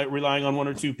you're relying on 1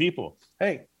 or 2 people.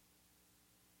 Hey,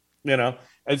 and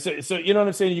so you know what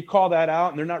I'm saying? You call that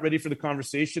out and they're not ready for the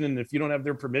conversation. And if you don't have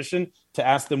their permission to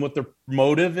ask them what their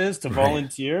motive is to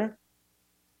volunteer,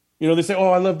 they say, oh,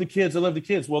 I love the kids.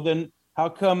 Well, then how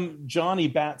come Johnny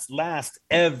bats last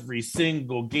every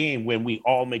single game when we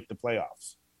all make the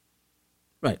playoffs?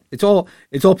 Right. It's all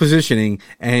positioning,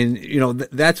 and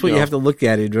that's what you have to look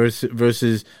at it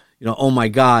versus oh my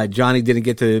God, Johnny didn't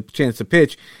get the chance to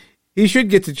pitch. He should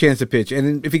get the chance to pitch,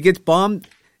 and if he gets bombed,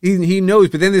 he knows.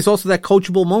 But then there's also that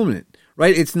coachable moment,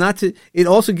 right? It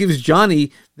also gives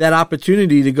Johnny that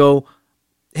opportunity to go,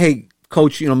 hey,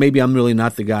 coach, maybe I'm really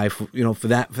not the guy for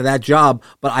that job,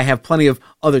 but I have plenty of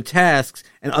other tasks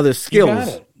and other skills. You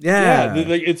got it. Yeah.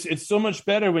 It's so much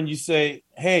better when you say,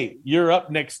 hey, you're up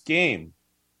next game.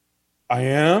 I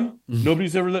am?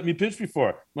 Nobody's ever let me pitch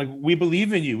before. Like, we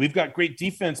believe in you. We've got great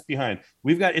defense behind.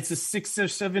 It's a 6 or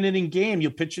 7 inning game.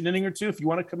 You'll pitch an inning or 2. If you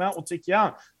want to come out, we'll take you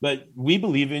out. But we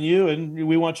believe in you and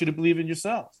we want you to believe in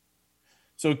yourself.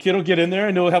 So a kid will get in there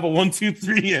and he'll have a 1, 2,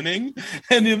 3 inning,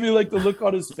 and he'll be like, the look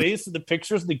on his face and the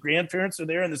pictures, and the grandparents are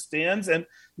there in the stands. And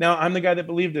now I'm the guy that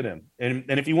believed in him. And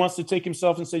if he wants to take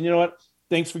himself and say, you know what,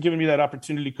 thanks for giving me that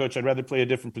opportunity, coach, I'd rather play a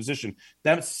different position.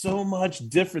 That's so much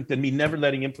different than me never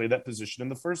letting him play that position in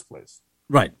the first place.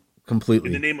 Right. Completely.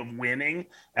 In the name of winning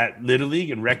at Little League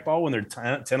and rec ball when they're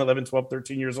 10, 11, 12,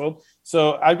 13 years old.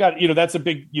 So I've got, that's a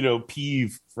big,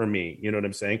 peeve for me. You know what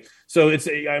I'm saying? So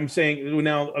I'm saying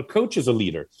now a coach is a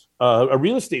leader. A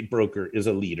real estate broker is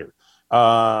a leader.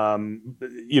 Somebody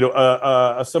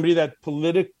that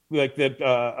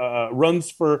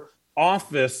runs for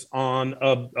office on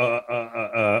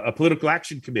a political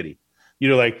action committee,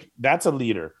 that's a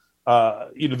leader.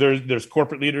 There's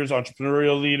corporate leaders,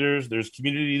 entrepreneurial leaders, there's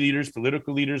community leaders,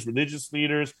 political leaders, religious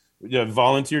leaders,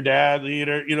 volunteer dad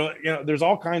leader, there's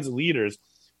all kinds of leaders.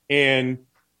 And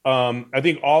I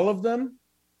think all of them,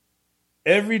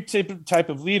 every type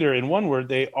of leader, in one word,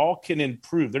 they all can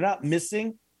improve. They're not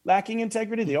lacking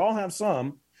integrity. They all have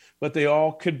some, but they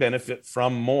all could benefit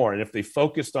from more. And if they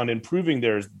focused on improving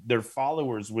their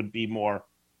followers would be more,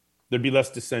 there'd be less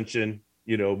dissension,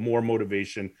 more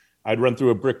motivation. I'd run through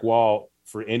a brick wall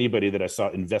for anybody that I saw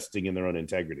investing in their own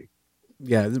integrity.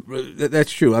 Yeah,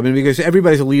 that's true. I mean, because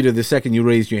everybody's a leader the second you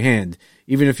raise your hand,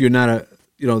 even if you're not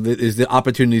there's the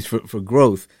opportunities for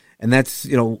growth. And that's,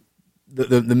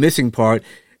 the missing part.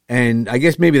 And I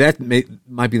guess maybe that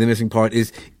might be the missing part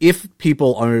is if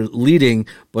people are leading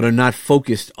but are not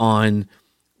focused on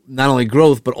not only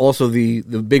growth but also the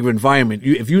bigger environment.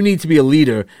 If you need to be a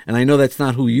leader, and I know that's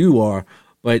not who you are,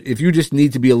 but if you just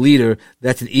need to be a leader,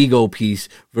 that's an ego piece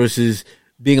versus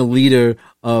being a leader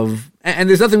of, and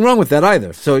there's nothing wrong with that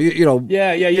either. So,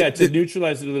 Yeah. To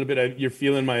neutralize it a little bit, you're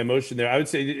feeling my emotion there. I would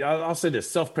say, I'll say this,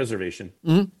 self-preservation.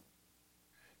 Mm-hmm.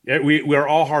 Yeah, we're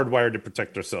all hardwired to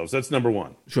protect ourselves. That's number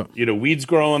one. Sure. Weeds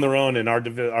grow on their own in our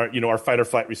fight or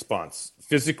flight response,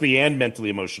 physically and mentally,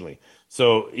 emotionally.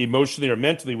 So emotionally or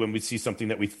mentally, when we see something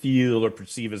that we feel or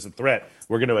perceive as a threat,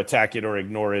 we're going to attack it or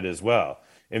ignore it as well.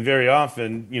 And very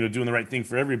often, doing the right thing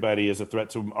for everybody is a threat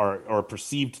to our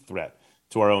perceived threat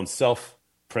to our own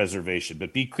self-preservation.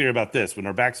 But be clear about this. When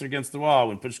our backs are against the wall,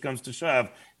 when push comes to shove,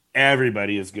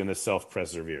 everybody is going to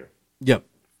self-preserve. Yep.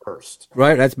 First.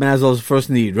 Right? That's Maslow's first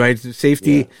need, right?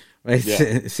 Safety, right?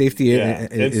 Yeah. Safety. Yeah.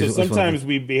 And so sometimes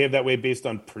we behave that way based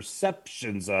on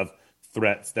perceptions of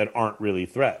threats that aren't really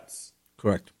threats.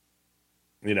 Correct.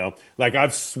 Like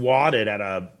I've swatted at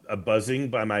a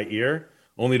buzzing by my ear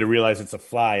only to realize it's a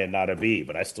fly and not a bee,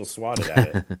 but I still swatted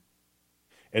at it.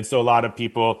 And so a lot of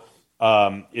people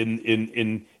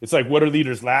it's like, what are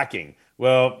leaders lacking?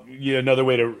 Well, another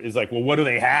way is like, well, what do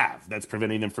they have that's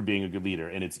preventing them from being a good leader?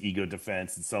 And it's ego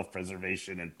defense and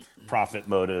self-preservation and profit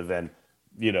motive and,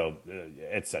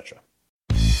 etc.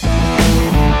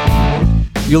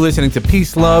 You're listening to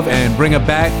Peace, Love, and Bring It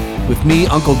Back with me,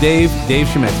 Uncle Dave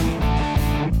Shemetsky.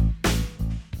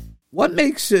 What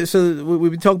makes so we've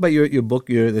been talking about your book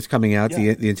that's coming out,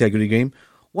 the Integrity Game.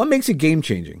 What makes it game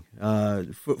changing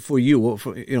for you?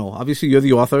 Obviously you're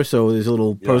the author, so there's a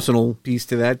little personal piece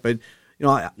to that. But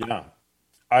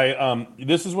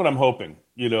this is what I'm hoping.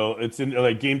 It's in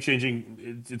like game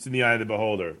changing. It's in the eye of the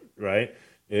beholder, right?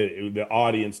 The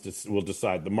audience will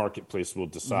decide. The marketplace will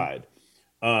decide.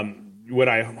 What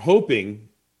I'm hoping,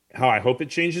 how I hope it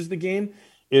changes the game,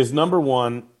 is number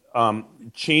one,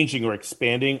 changing or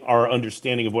expanding our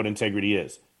understanding of what integrity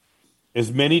is.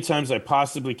 As many times as I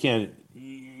possibly can.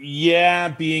 Yeah,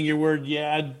 being your word.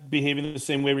 Yeah, behaving the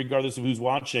same way regardless of who's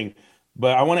watching.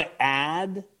 But I want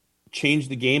to change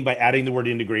the game by adding the word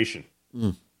integration.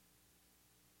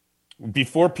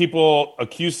 Before people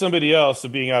accuse somebody else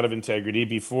of being out of integrity,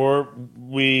 before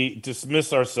we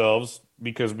dismiss ourselves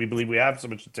because we believe we have so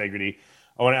much integrity,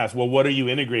 I want to ask, well, what are you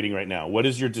integrating right now? What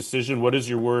is your decision? What is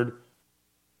your word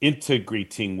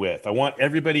integrating with? I want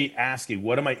everybody asking,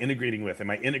 what am I integrating with? Am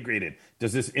I integrated?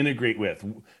 Does this integrate with?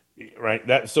 Right?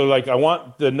 I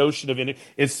want the notion of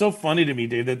it's so funny to me,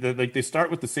 Dave, that like they start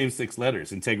with the same 6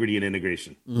 letters, integrity and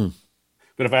integration.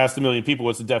 But if I asked 1 million people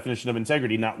what's the definition of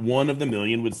integrity, not one of the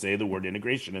million would say the word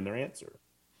integration in their answer.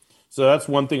 So that's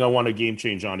one thing I want to game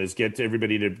change on, is get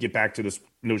everybody to get back to this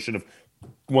notion of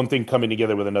one thing coming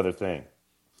together with another thing.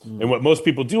 And what most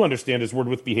people do understand is word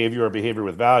with behavior or behavior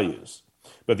with values.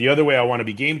 But the other way I want to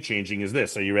be game changing is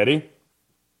this. Are you ready?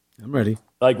 I'm ready.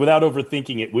 Like, without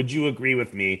overthinking it, would you agree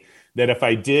with me that if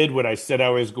I did what I said I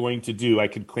was going to do, I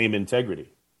could claim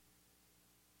integrity?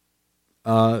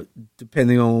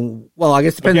 Depending on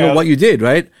what you did,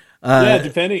 right?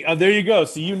 Depending. There you go.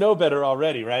 So better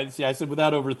already, right? See, I said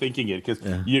without overthinking it because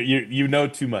you know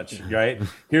too much, right?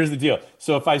 Here's the deal.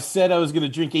 So if I said I was going to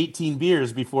drink 18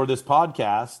 beers before this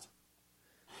podcast,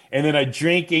 and then I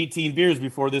drank 18 beers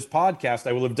before this podcast,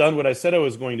 I will have done what I said I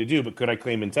was going to do, but could I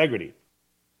claim integrity?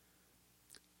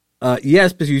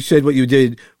 Yes, because you said what you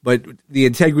did, but the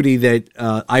integrity that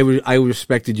I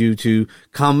respected you to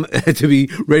come to be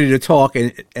ready to talk,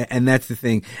 and that's the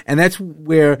thing, and that's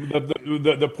where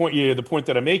the point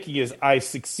that I'm making is I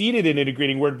succeeded in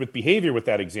integrating word with behavior with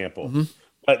that example,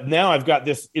 but now I've got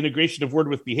this integration of word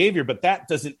with behavior, but that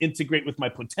doesn't integrate with my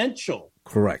potential.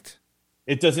 Correct.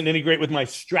 It doesn't integrate with my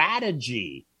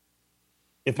strategy.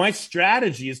 If my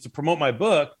strategy is to promote my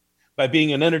book by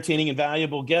being an entertaining and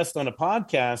valuable guest on a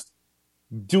podcast,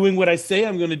 doing what I say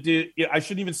I'm going to do. I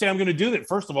shouldn't even say I'm going to do it,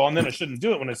 first of all, and then I shouldn't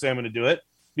do it when I say I'm going to do it,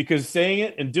 because saying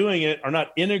it and doing it are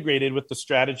not integrated with the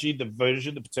strategy, the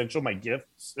vision, the potential, my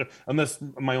gifts, unless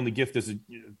my only gift is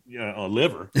a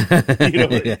liver.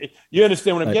 You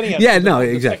understand what I'm getting at? Yeah, no,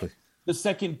 exactly. The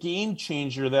second game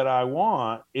changer that I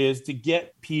want is to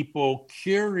get people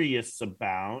curious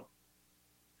about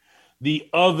the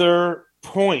other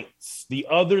points, the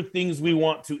other things we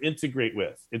want to integrate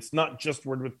with. It's not just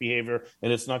word with behavior,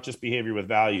 and it's not just behavior with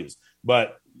values,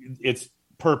 but it's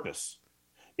purpose,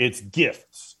 it's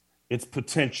gifts, it's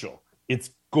potential, it's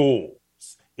goals,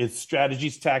 it's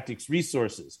strategies, tactics,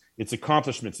 resources, it's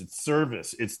accomplishments, it's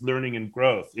service, it's learning and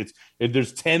growth.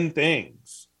 There's 10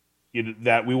 things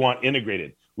that we want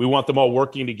integrated. We want them all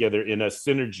working together in a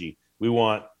synergy. We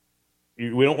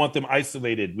don't want them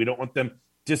isolated. We don't want them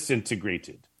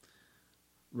disintegrated.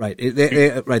 Right.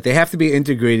 They have to be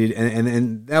integrated,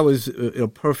 and that was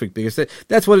perfect, because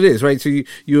that's what it is, right? So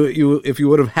you if you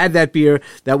would have had that beer,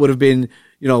 that would have been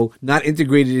not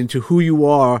integrated into who you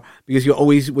are, because you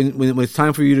always when it's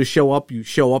time for you to show up, you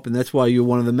show up, and that's why you're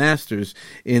one of the masters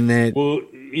in that. Well,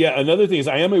 yeah. Another thing is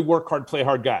I am a work hard, play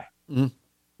hard guy. Mm-hmm.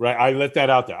 Right. I let that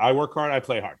out there. I work hard. I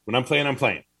play hard. When I'm playing, I'm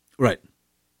playing. Right.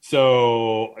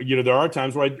 So there are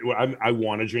times where I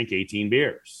want to drink 18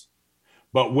 beers.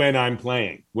 But when I'm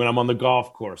playing, when I'm on the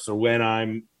golf course, or when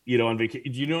I'm, on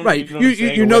vacation, right?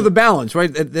 You know the balance,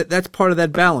 right? That's part of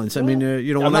that balance. I mean,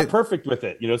 I'm not perfect with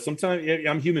it. Sometimes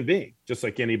I'm a human being, just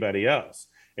like anybody else.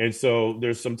 And so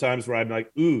there's some times where I'm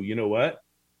like, ooh, you know what?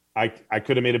 I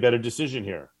could have made a better decision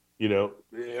here.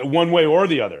 One way or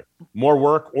the other, more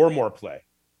work or more play.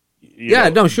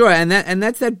 No, sure, and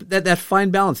that's that fine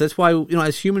balance. That's why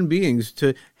as human beings,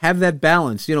 to have that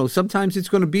balance. Sometimes it's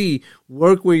going to be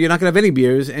work where you're not going to have any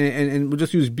beers, and we'll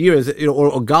just use beer as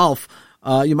or golf.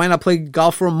 You might not play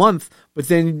golf for a month, but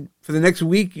then for the next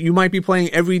week you might be playing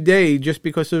every day just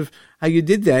because of how you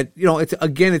did that.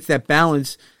 It's that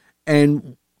balance,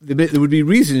 and there would be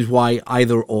reasons why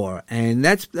either or, and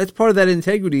that's part of that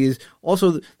integrity. Is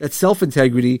also that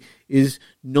self-integrity is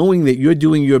knowing that you're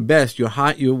doing your best.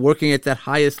 You're working at that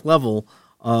highest level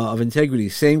of integrity,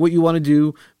 saying what you want to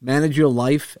do, manage your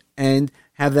life, and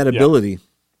have that ability.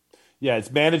 Yeah,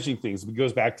 it's managing things. It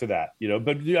goes back to that,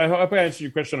 But I hope I answered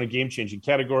your question on game changing.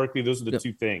 Categorically, those are the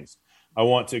two things. I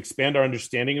want to expand our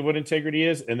understanding of what integrity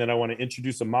is, and then I want to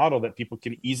introduce a model that people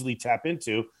can easily tap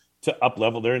into to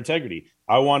up-level their integrity.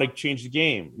 I want to change the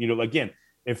game. Again,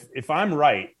 if I'm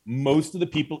right, most of the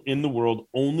people in the world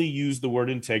only use the word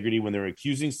integrity when they're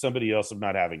accusing somebody else of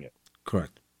not having it.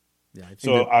 Correct. Yeah.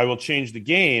 I will change the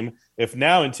game if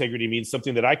now integrity means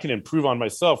something that I can improve on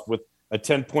myself with a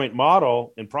 10-point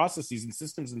model and processes and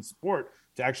systems and support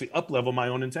to actually up-level my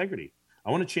own integrity.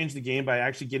 I want to change the game by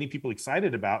actually getting people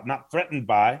excited about, not threatened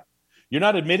by. You're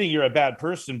not admitting you're a bad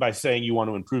person by saying you want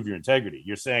to improve your integrity.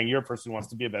 You're saying your person wants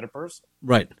to be a better person.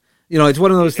 Right. It's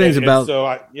one of those things about.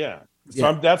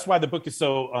 That's why the book is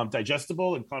so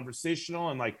digestible and conversational,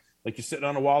 and like you're sitting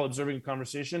on a wall observing a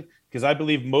conversation. Because I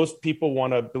believe most people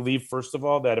want to believe, first of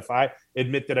all, that if I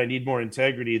admit that I need more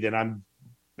integrity, then I'm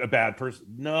a bad person.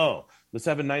 No, let's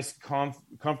have a nice,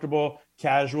 comfortable,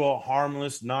 casual,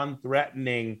 harmless,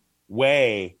 non-threatening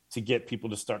way to get people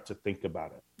to start to think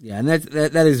about it. Yeah, and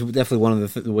that is definitely one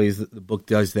of the ways that the book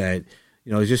does that.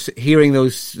 Just hearing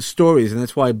those stories, and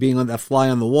that's why being on that fly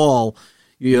on the wall,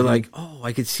 you're like, oh,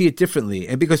 I could see it differently.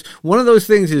 And because one of those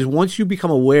things is once you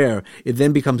become aware, it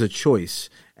then becomes a choice.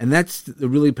 And that's the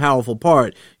really powerful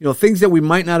part. Things that we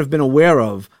might not have been aware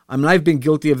of. I mean, I've been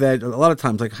guilty of that a lot of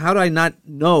times. Like, how did I not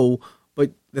know?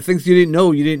 But the things you didn't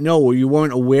know, or you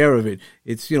weren't aware of it.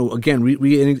 It's, again,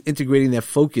 reintegrating that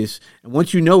focus. And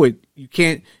once you know it,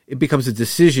 it becomes a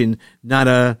decision, not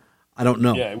I don't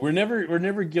know. Yeah, we're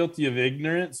never guilty of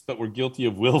ignorance, but we're guilty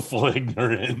of willful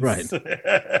ignorance. Right.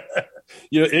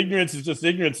 Ignorance is just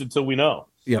ignorance until we know.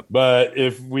 Yep. But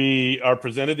if we are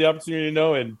presented the opportunity to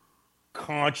know and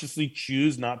consciously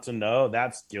choose not to know,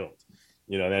 that's guilt.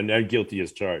 And guilty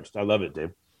is charged. I love it,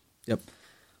 Dave. Yep.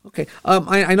 Okay.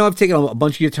 I know I've taken a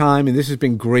bunch of your time, and this has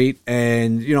been great.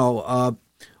 And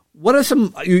what are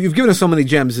some? You've given us so many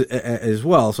gems as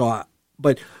well. So,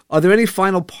 but are there any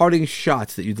final parting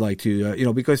shots that you'd like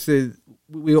to? Because the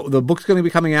book's going to be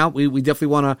coming out. We definitely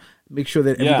want to make sure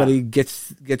that everybody gets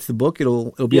the book.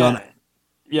 It'll be on.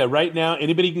 Yeah. Right now,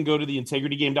 anybody can go to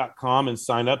theintegritygame.com and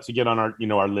sign up to get on our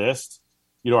our list,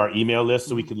 our email list,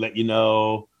 so we could let you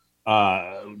know.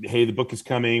 Hey, the book is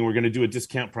coming. We're going to do a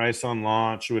discount price on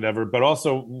launch or whatever. But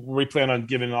also, we plan on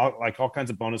giving all kinds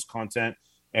of bonus content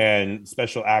and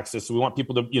special access. So we want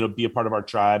people to be a part of our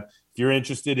tribe. If you're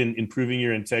interested in improving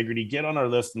your integrity, get on our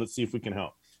list and let's see if we can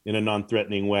help in a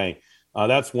non-threatening way.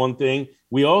 That's one thing.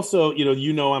 We also,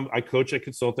 I coach, I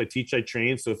consult, I teach, I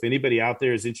train. So if anybody out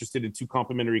there is interested in 2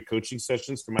 complimentary coaching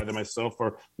sessions from either myself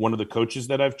or one of the coaches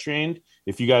that I've trained,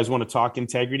 if you guys want to talk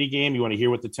integrity game, you want to hear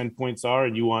what the 10 points are,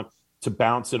 and you want to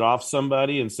bounce it off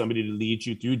somebody and somebody to lead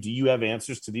you through, do you have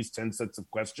answers to these 10 sets of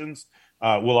questions?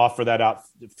 We'll offer that out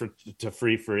to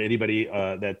free for anybody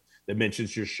that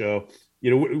mentions your show.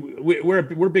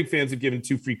 We're big fans of giving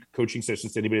 2 free coaching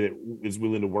sessions to anybody that is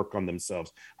willing to work on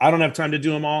themselves. I don't have time to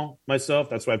do them all myself.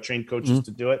 That's why I've trained coaches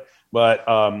to do it. But,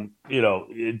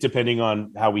 depending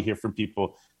on how we hear from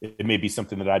people, it may be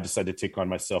something that I decide to take on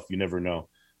myself. You never know.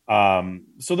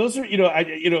 So those are,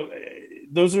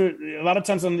 those are a lot of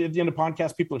times at the end of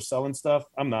podcasts, people are selling stuff.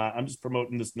 I'm not. I'm just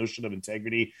promoting this notion of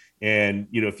integrity. And,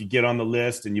 if you get on the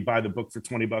list and you buy the book for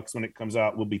 $20 when it comes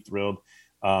out, we'll be thrilled.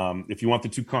 If you want the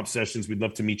 2 comp sessions, we'd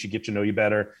love to meet you, get to know you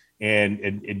better,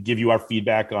 and give you our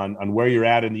feedback on where you're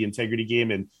at in the integrity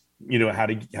game and, how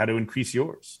to increase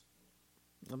yours.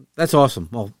 That's awesome.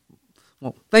 Well,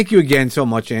 thank you again so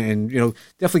much. And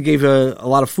definitely gave a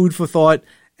lot of food for thought,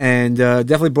 and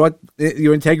definitely brought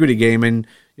your integrity game. And,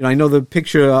 I know the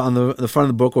picture on the front of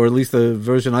the book, or at least the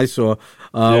version I saw,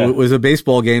 was a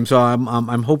baseball game. So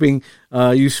I'm hoping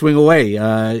you swing away.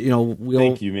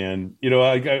 Thank you, man.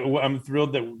 I'm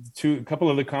thrilled that a couple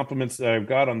of the compliments that I've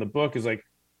got on the book is like,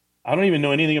 I don't even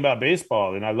know anything about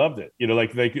baseball, and I loved it. You know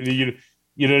what I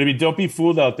mean? Don't be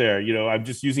fooled out there. I'm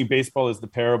just using baseball as the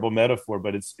parable metaphor,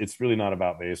 but it's really not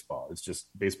about baseball. It's just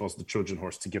baseball's the Trojan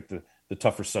horse to get the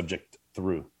tougher subject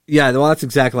through. Yeah, well, that's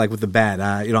exactly like with the bat.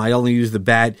 I only use the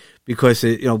bat because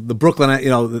the Brooklyn,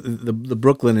 the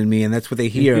Brooklyn in me, and that's what they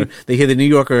hear. They hear the New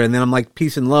Yorker, and then I'm like,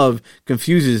 peace and love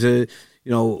confuses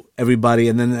everybody,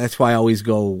 and then that's why I always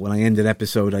go when I end an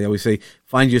episode. I always say,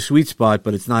 find your sweet spot,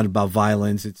 but it's not about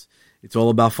violence. It's all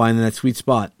about finding that sweet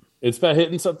spot. It's about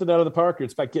hitting something out of the park. Or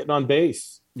it's about getting on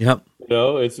base. Yep.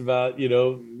 It's about,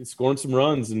 scoring some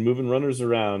runs and moving runners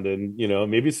around. And,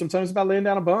 maybe sometimes about laying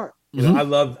down a bunt. I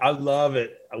love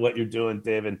it, what you're doing,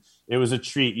 David. It was a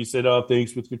treat. You said, oh,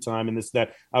 thanks with your time and this,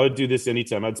 that. I would do this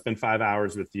anytime. I'd spend 5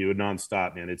 hours with you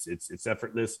nonstop, man. It's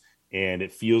effortless and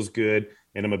it feels good.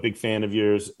 And I'm a big fan of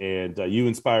yours. And you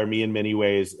inspire me in many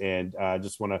ways. And I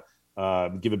just want to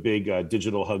give a big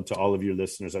digital hug to all of your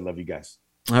listeners. I love you guys.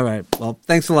 All right. Well,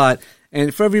 thanks a lot.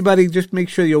 And for everybody, just make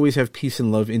sure you always have peace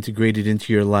and love integrated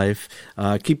into your life.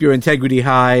 Keep your integrity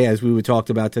high, as we talked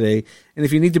about today. And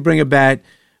if you need to bring a bat,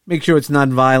 make sure it's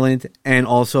non-violent. And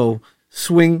also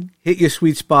swing, hit your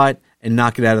sweet spot, and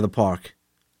knock it out of the park.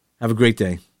 Have a great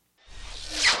day.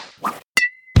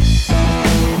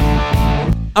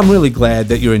 I'm really glad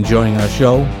that you're enjoying our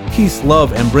show. Peace,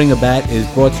 Love, and Bring a Bat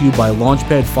is brought to you by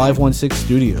Launchpad 516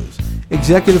 Studios.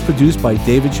 Executive produced by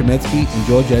David Chemetsky and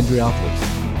George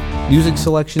Andriopoulos. Music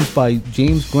selections by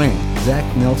James Grant, Zach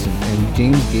Nelson, and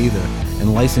James Gaither,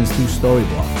 and licensed through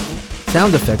Storyblock.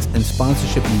 Sound effects and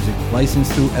sponsorship music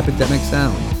licensed through Epidemic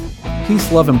Sound. Peace,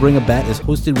 Love, and Bring a Bat is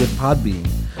hosted with Podbean.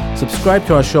 Subscribe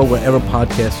to our show wherever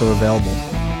podcasts are available.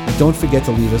 And don't forget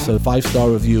to leave us a 5-star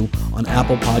review on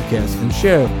Apple Podcasts and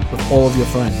share with all of your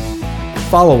friends.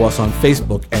 Follow us on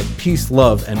Facebook at Peace,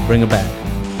 Love, and Bring a Bat.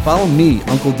 Follow me,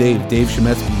 Uncle Dave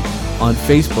Shemetsky, on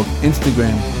Facebook,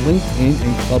 Instagram, LinkedIn,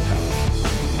 and Clubhouse.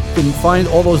 You can find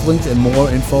all those links and more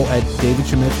info at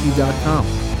davidchemetsky.com.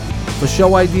 For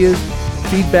show ideas,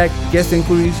 feedback, guest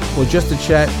inquiries, or just to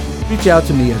chat, reach out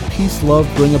to me at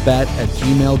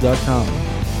peacelovebringabat@gmail.com.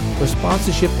 For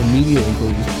sponsorship and media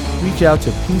inquiries, reach out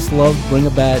to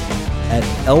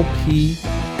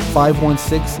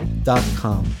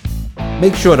peacelovebringabat@lp516.com.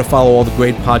 Make sure to follow all the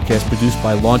great podcasts produced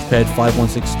by Launchpad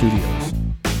 516 Studios.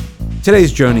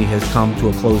 Today's journey has come to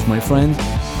a close, my friends.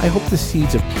 I hope the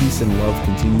seeds of peace and love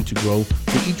continue to grow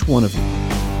for each one of you.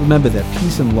 Remember that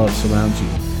peace and love surrounds you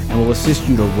and will assist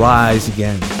you to rise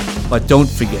again. But don't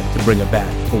forget to bring a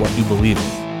bat for what you believe in.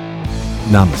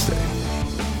 Namaste.